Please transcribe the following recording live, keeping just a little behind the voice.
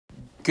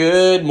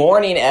Good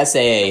morning,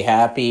 SAA.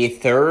 Happy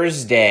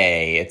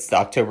Thursday. It's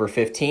October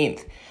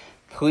 15th.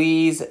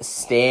 Please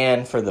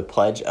stand for the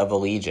Pledge of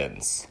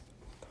Allegiance.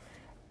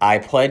 I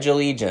pledge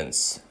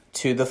allegiance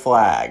to the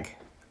flag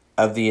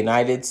of the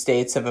United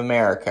States of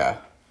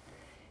America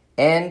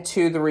and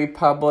to the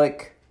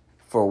republic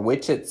for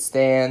which it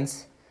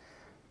stands,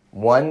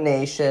 one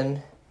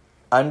nation,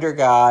 under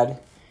God,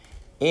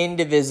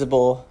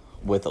 indivisible,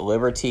 with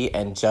liberty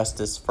and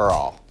justice for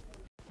all.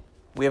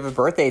 We have a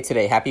birthday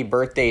today. Happy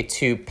birthday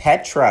to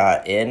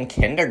Petra in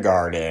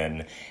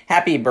kindergarten.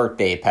 Happy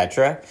birthday,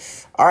 Petra.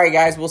 All right,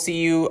 guys, we'll see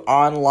you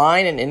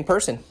online and in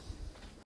person.